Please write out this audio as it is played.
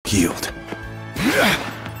Healed.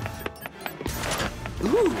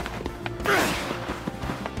 Ooh.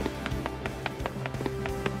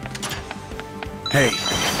 Hey.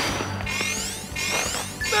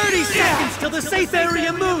 30 seconds till the safe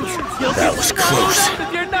area moves! You'll That get was swallowed close. up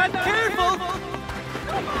if you're not careful!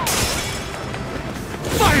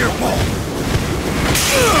 Fireball!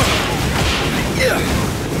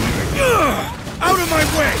 Out of my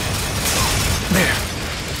way! There.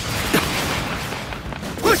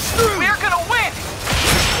 Push through! We're gonna win!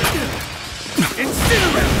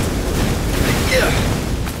 Incinerate!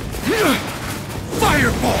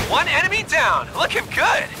 Fireball! One enemy down. Looking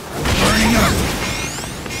good. Burning up!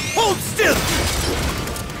 Hold still!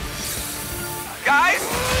 Guys,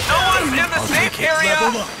 no one's in the I'll safe take it. area.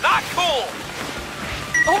 Level up. Not cool.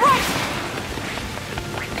 All right!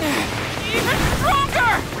 Even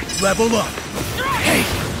stronger. Level up! Hey!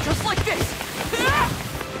 Just like this!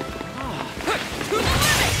 To the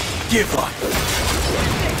limit! Give up!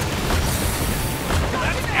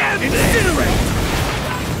 Incinerate.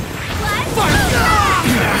 Fire!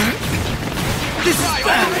 This is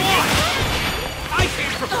bad! I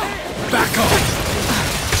came from. Back off!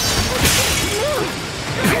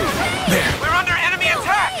 There! We're under enemy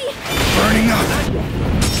attack. Burning up!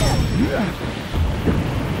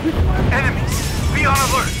 Enemies, be on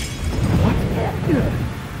alert.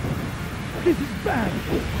 This is bad!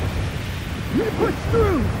 Push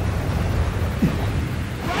through!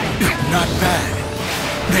 Not bad.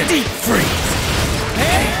 Then deep freeze!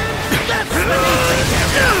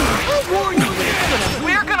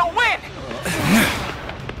 We're gonna win.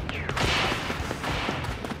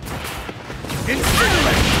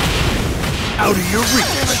 Incinerate! Out of your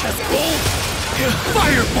reach!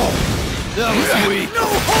 Fireball! That was weak. No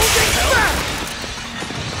holding back!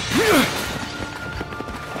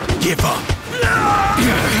 Give up!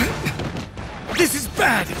 This is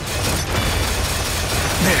bad!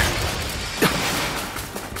 There!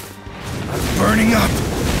 Burning up!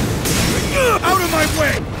 Out of my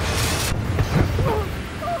way!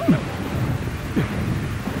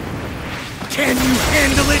 Can you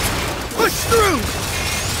handle it? Push through!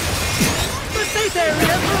 The safe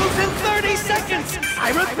area moves in 30 seconds!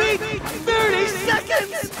 I repeat, 30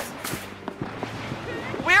 seconds!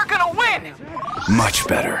 We're gonna win. Much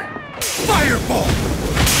better. Fireball!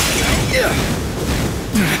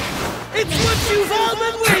 It's what you've all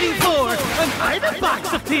been waiting for! An item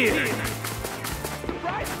box appeared!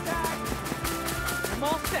 I'm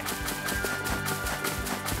all set.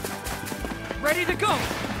 Ready to go.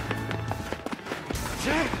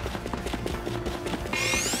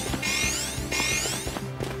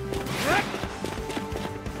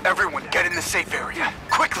 Everyone, get in the safe area.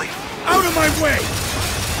 Quickly. Out of my way!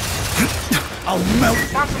 I'll melt!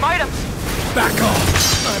 Found some items. Back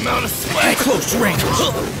off! I'm out of slack! Close range!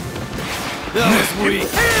 That was weak.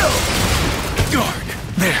 Hail! Guard!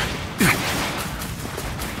 There!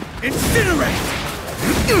 Incinerate!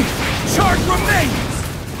 Charge remains!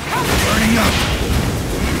 Burning up!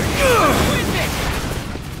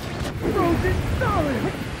 Frozen solid!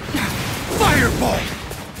 Fireball!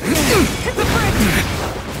 Hit the bridge!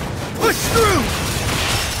 Push through!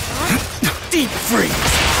 Deep freeze!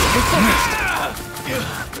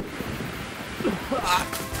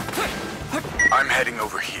 I'm heading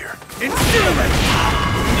over here. Incinerate!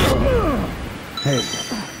 Hey.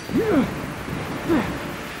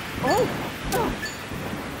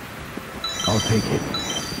 I'll take it.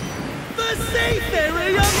 The safe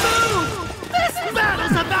area moves! This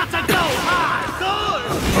battle's about to go hardcore!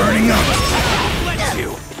 Burning up! Let you!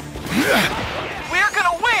 We're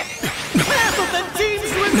gonna win. Half of the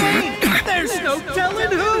teams remain! There's no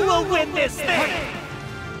telling who will win this thing!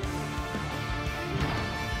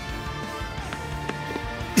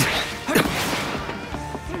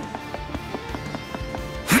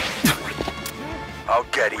 I'll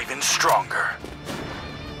get even stronger.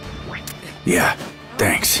 Yeah,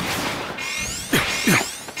 thanks.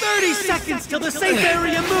 30 seconds till the safe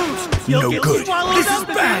area moves! You'll No get good. swallowed This is up if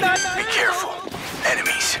you're bad. not Be careful.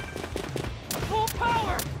 Enemies. Full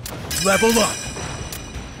power. Level up.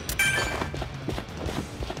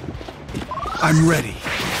 I'm ready.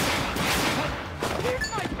 Here's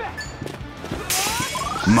my best.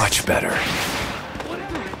 Much better.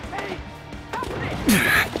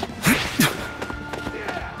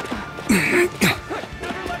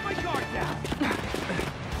 Never let my guard down.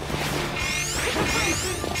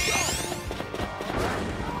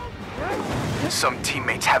 Some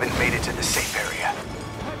teammates haven't made it to the safe area.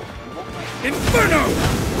 Inferno!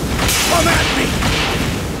 Come at me!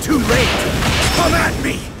 Too late! Come at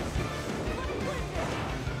me!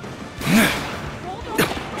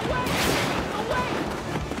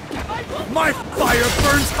 My fire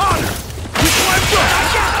burns hotter! With my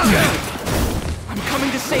breath! I'm coming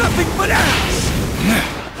to save Nothing but ass!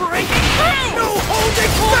 Breaking through! No holding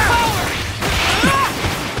back!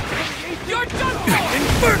 You're done for!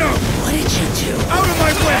 Inferno! What did you do? Out of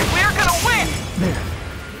my way! We're gonna win!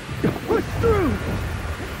 Push through!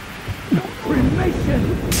 Cremation!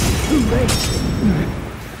 Too late!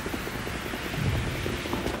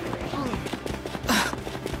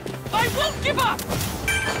 I won't give up!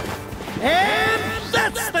 And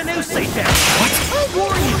that's the new Satan! What? I'll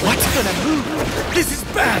warn you what's gonna move! This is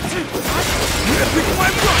bad! With my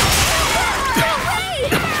breath!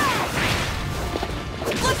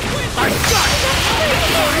 I got it!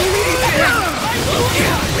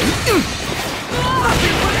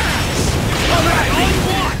 Nothing but ass! Come at me!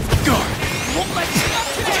 Guard! Won't let you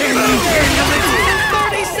Can you handle it?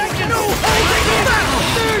 30 seconds! No holding back!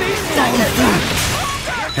 30 seconds!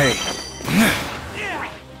 Hey.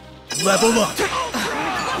 Level up!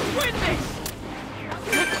 Win this!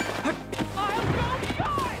 I'll go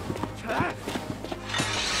beyond!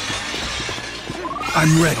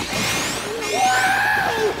 I'm ready.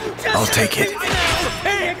 I'll take it.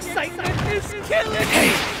 The excitement is killing me!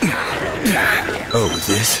 Hey! Oh,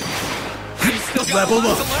 this? Level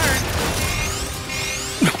up!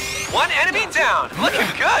 One enemy down! Looking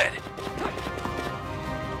good!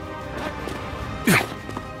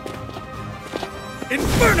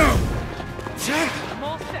 Inferno! I'm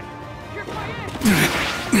all set. Here's my end!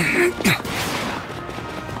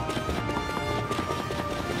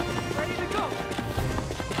 Ready to go!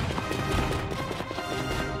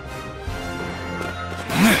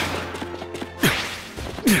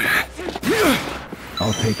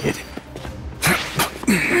 I'll take it.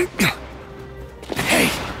 Hey!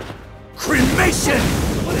 Cremation!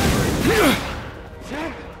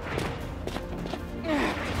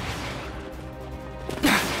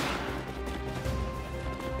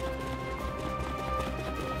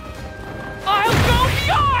 I'll go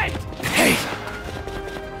beyond! Hey!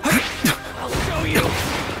 I'll show you!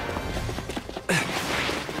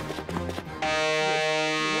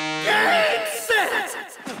 Get set!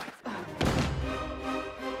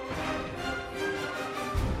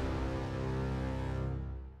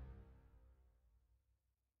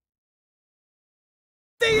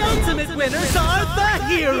 The ultimate winners are the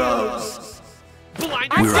heroes!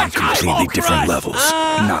 We're on completely different levels.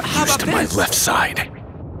 Not used to my left side.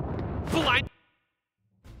 Blind!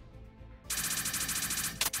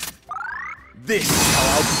 This is how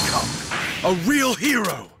I'll become a real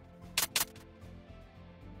hero!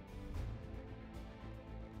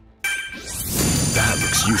 That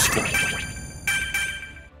looks useful.